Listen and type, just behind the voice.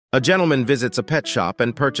A gentleman visits a pet shop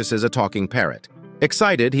and purchases a talking parrot.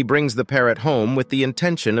 Excited, he brings the parrot home with the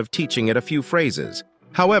intention of teaching it a few phrases.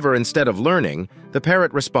 However, instead of learning, the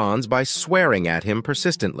parrot responds by swearing at him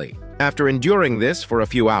persistently. After enduring this for a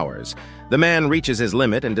few hours, the man reaches his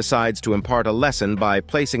limit and decides to impart a lesson by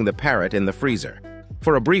placing the parrot in the freezer.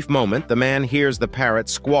 For a brief moment, the man hears the parrot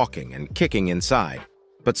squawking and kicking inside.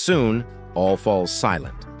 But soon, all falls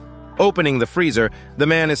silent. Opening the freezer, the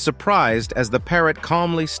man is surprised as the parrot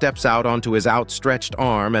calmly steps out onto his outstretched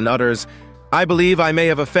arm and utters, "I believe I may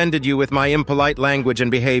have offended you with my impolite language and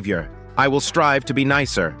behavior. I will strive to be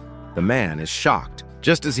nicer." The man is shocked.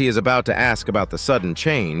 Just as he is about to ask about the sudden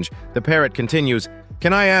change, the parrot continues,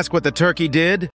 "Can I ask what the turkey did?"